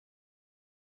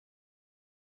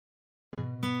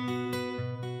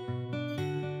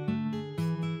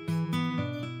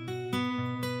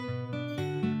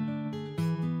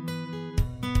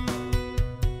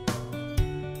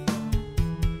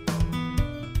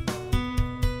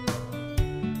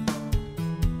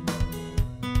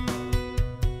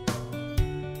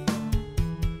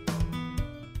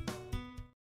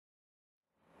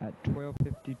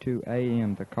12:52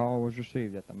 a.m. the call was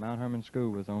received that the Mount Hermon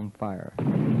School was on fire.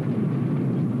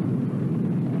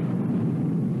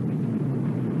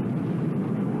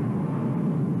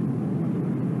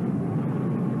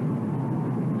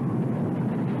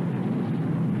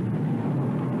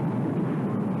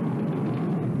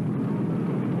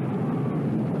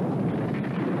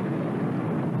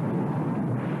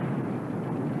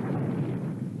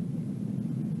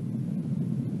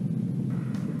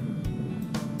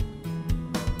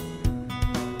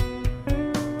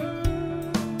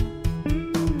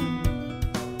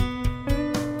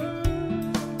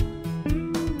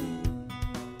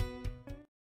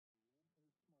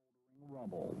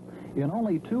 In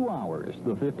only 2 hours,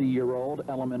 the 50-year-old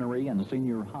elementary and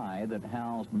senior high that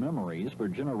housed memories for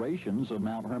generations of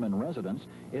Mount Hermon residents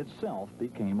itself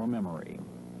became a memory.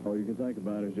 All you can think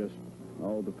about is just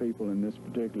all the people in this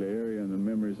particular area and the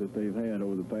memories that they've had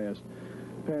over the past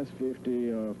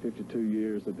 50 or 52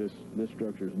 years that this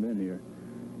structure's been here.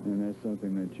 And that's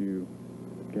something that you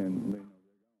can lean on.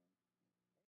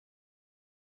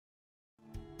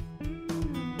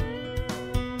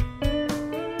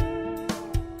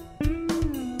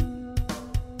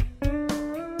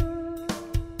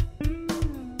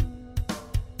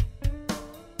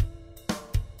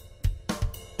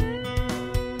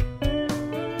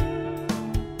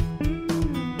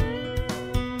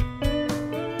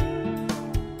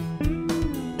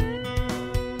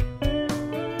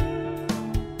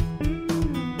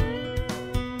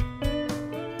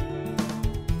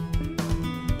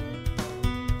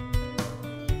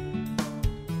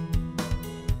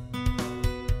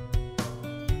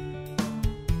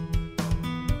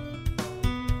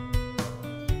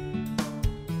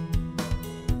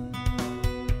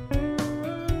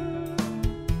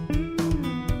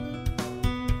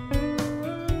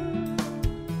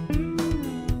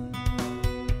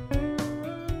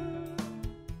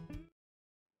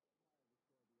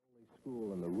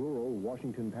 School in the rural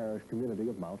Washington Parish community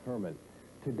of Mount Hermon.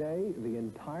 Today, the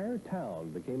entire town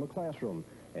became a classroom,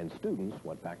 and students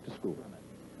went back to school.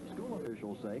 School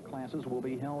officials say classes will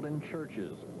be held in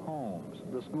churches, homes,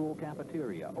 the school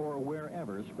cafeteria, or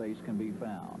wherever space can be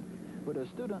found. But as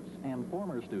students and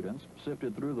former students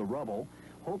sifted through the rubble,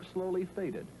 hope slowly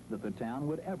faded that the town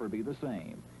would ever be the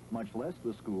same, much less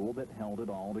the school that held it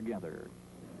all together.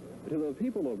 To the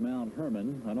people of Mount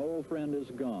Hermon, an old friend is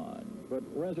gone, but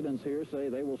residents here say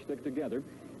they will stick together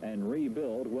and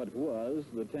rebuild what was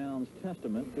the town's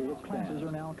testament to its past. Classes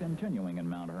are now continuing in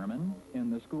Mount Hermon,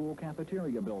 in the school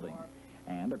cafeteria building,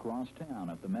 and across town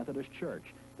at the Methodist Church,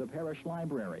 the parish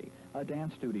library, a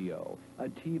dance studio, a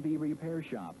TV repair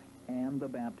shop, and the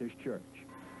Baptist Church.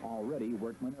 Already,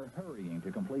 workmen are hurrying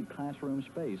to complete classroom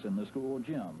space in the school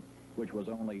gym, which was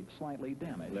only slightly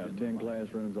damaged. We have 10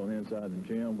 classrooms on the inside the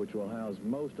gym, which will house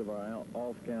most of our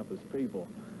off-campus people.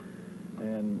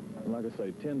 And like I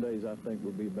say, 10 days, I think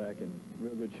we'll be back in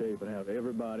real good shape and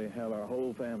have our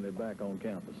whole family back on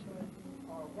campus.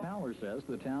 Fowler says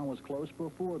the town was close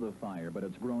before the fire, but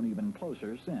it's grown even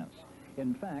closer since.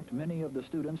 In fact, many of the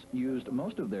students used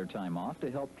most of their time off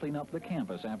to help clean up the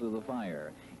campus after the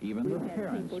fire. Even the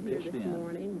parents pitched in. We had people here this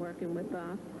morning working with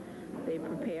us. They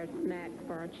prepared snacks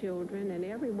for our children, and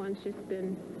everyone's just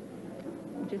been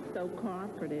so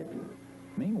cooperative.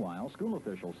 Meanwhile, school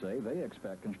officials say they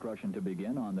expect construction to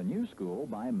begin on the new school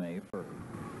by May 1st.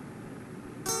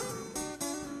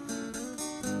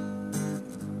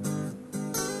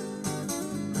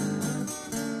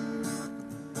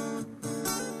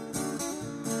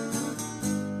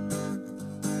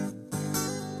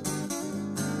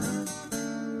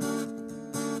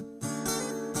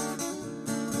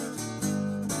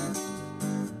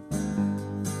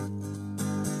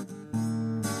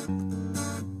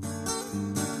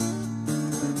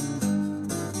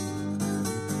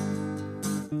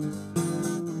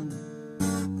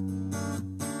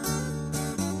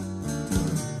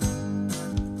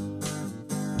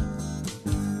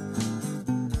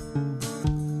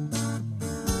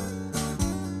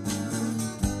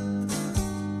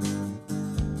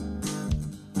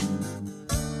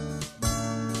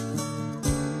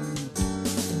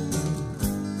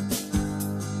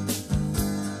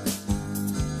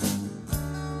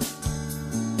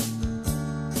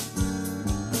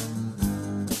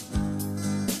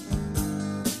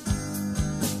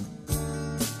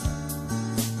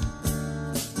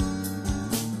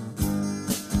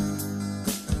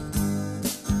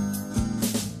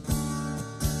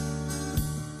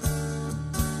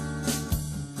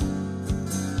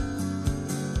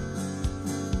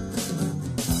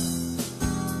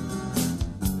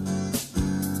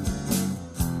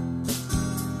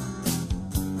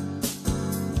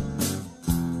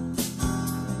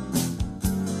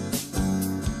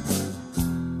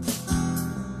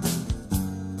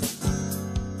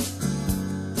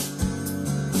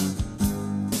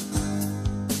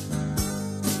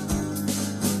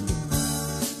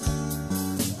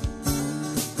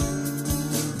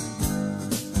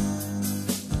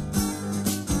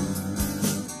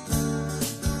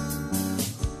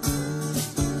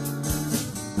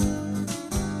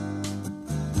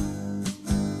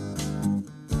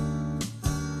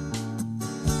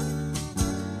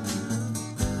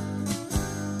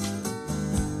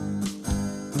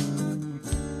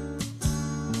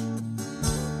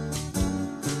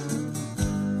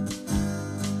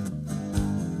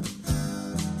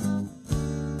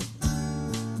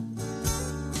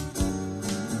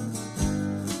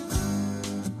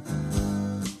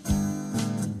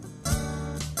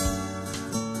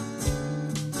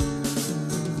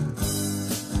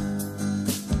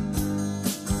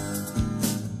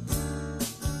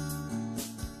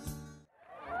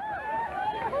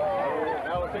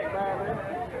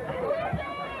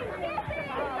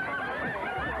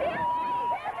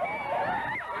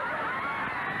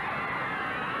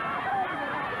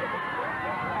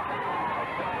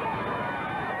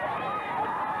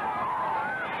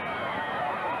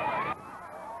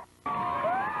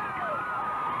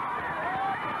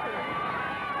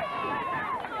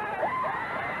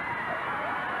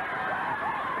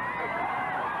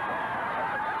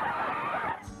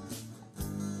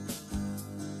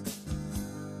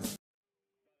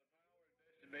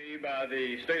 By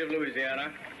the state of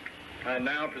Louisiana, I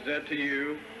now present to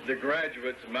you the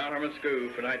graduates of Mount Hermon School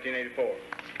for 1984.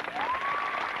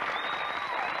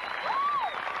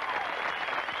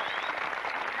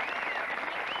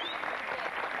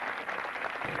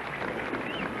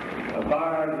 A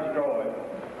fire destroyed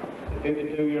the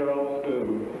 52-year-old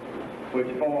school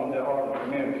which formed the heart of the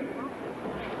community.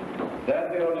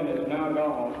 That building is now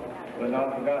gone, but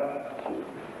not forgotten,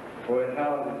 for it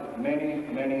houses many,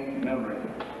 many memories.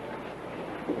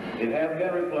 It has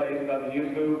been replaced by the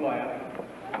new school plant,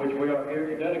 which we are here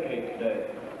to dedicate today.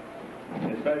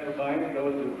 A special thanks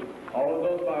goes to all of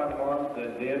those fire departments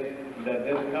that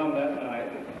did come that night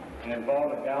and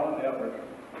involved a gallant effort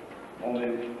on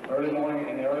the early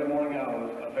morning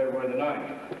hours of February the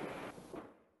 9th.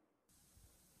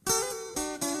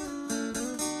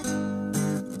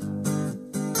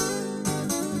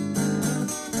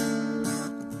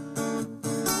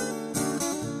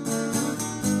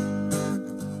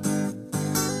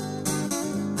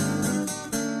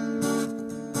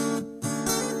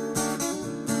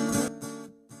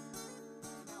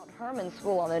 Hermon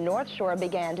School on the North Shore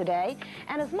began today,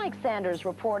 and as Mike Sanders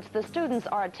reports, the students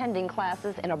are attending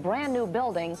classes in a brand new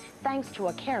building thanks to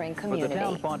a caring community. But the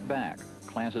town fought back.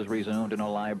 Classes resumed in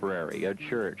a library, a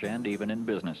church, and even in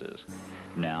businesses.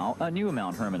 Now, a new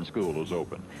Mount Hermon School is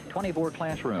open. 24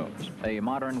 classrooms, a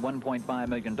modern $1.5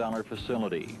 million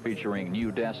facility featuring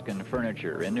new desks and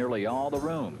furniture in nearly all the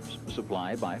rooms,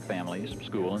 supplied by families,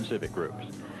 school, and civic groups.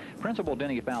 Principal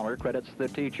Denny Fowler credits the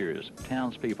teachers,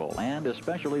 townspeople, and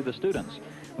especially the students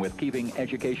with keeping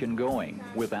education going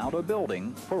without a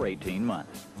building for 18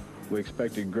 months. We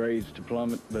expected grades to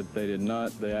plummet, but they did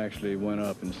not. They actually went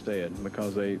up instead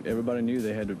because everybody knew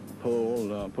they had to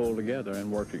pull together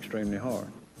and work extremely hard.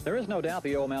 There is no doubt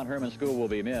the old Mount Hermon School will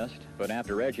be missed, but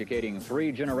after educating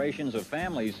 3 generations of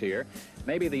families here,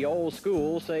 maybe the old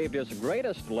school saved its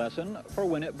greatest lesson for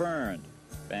when it burned.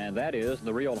 And that is,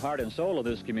 the real heart and soul of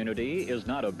this community is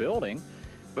not a building,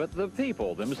 but the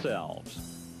people themselves.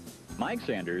 Mike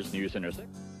Sanders, News Center 6.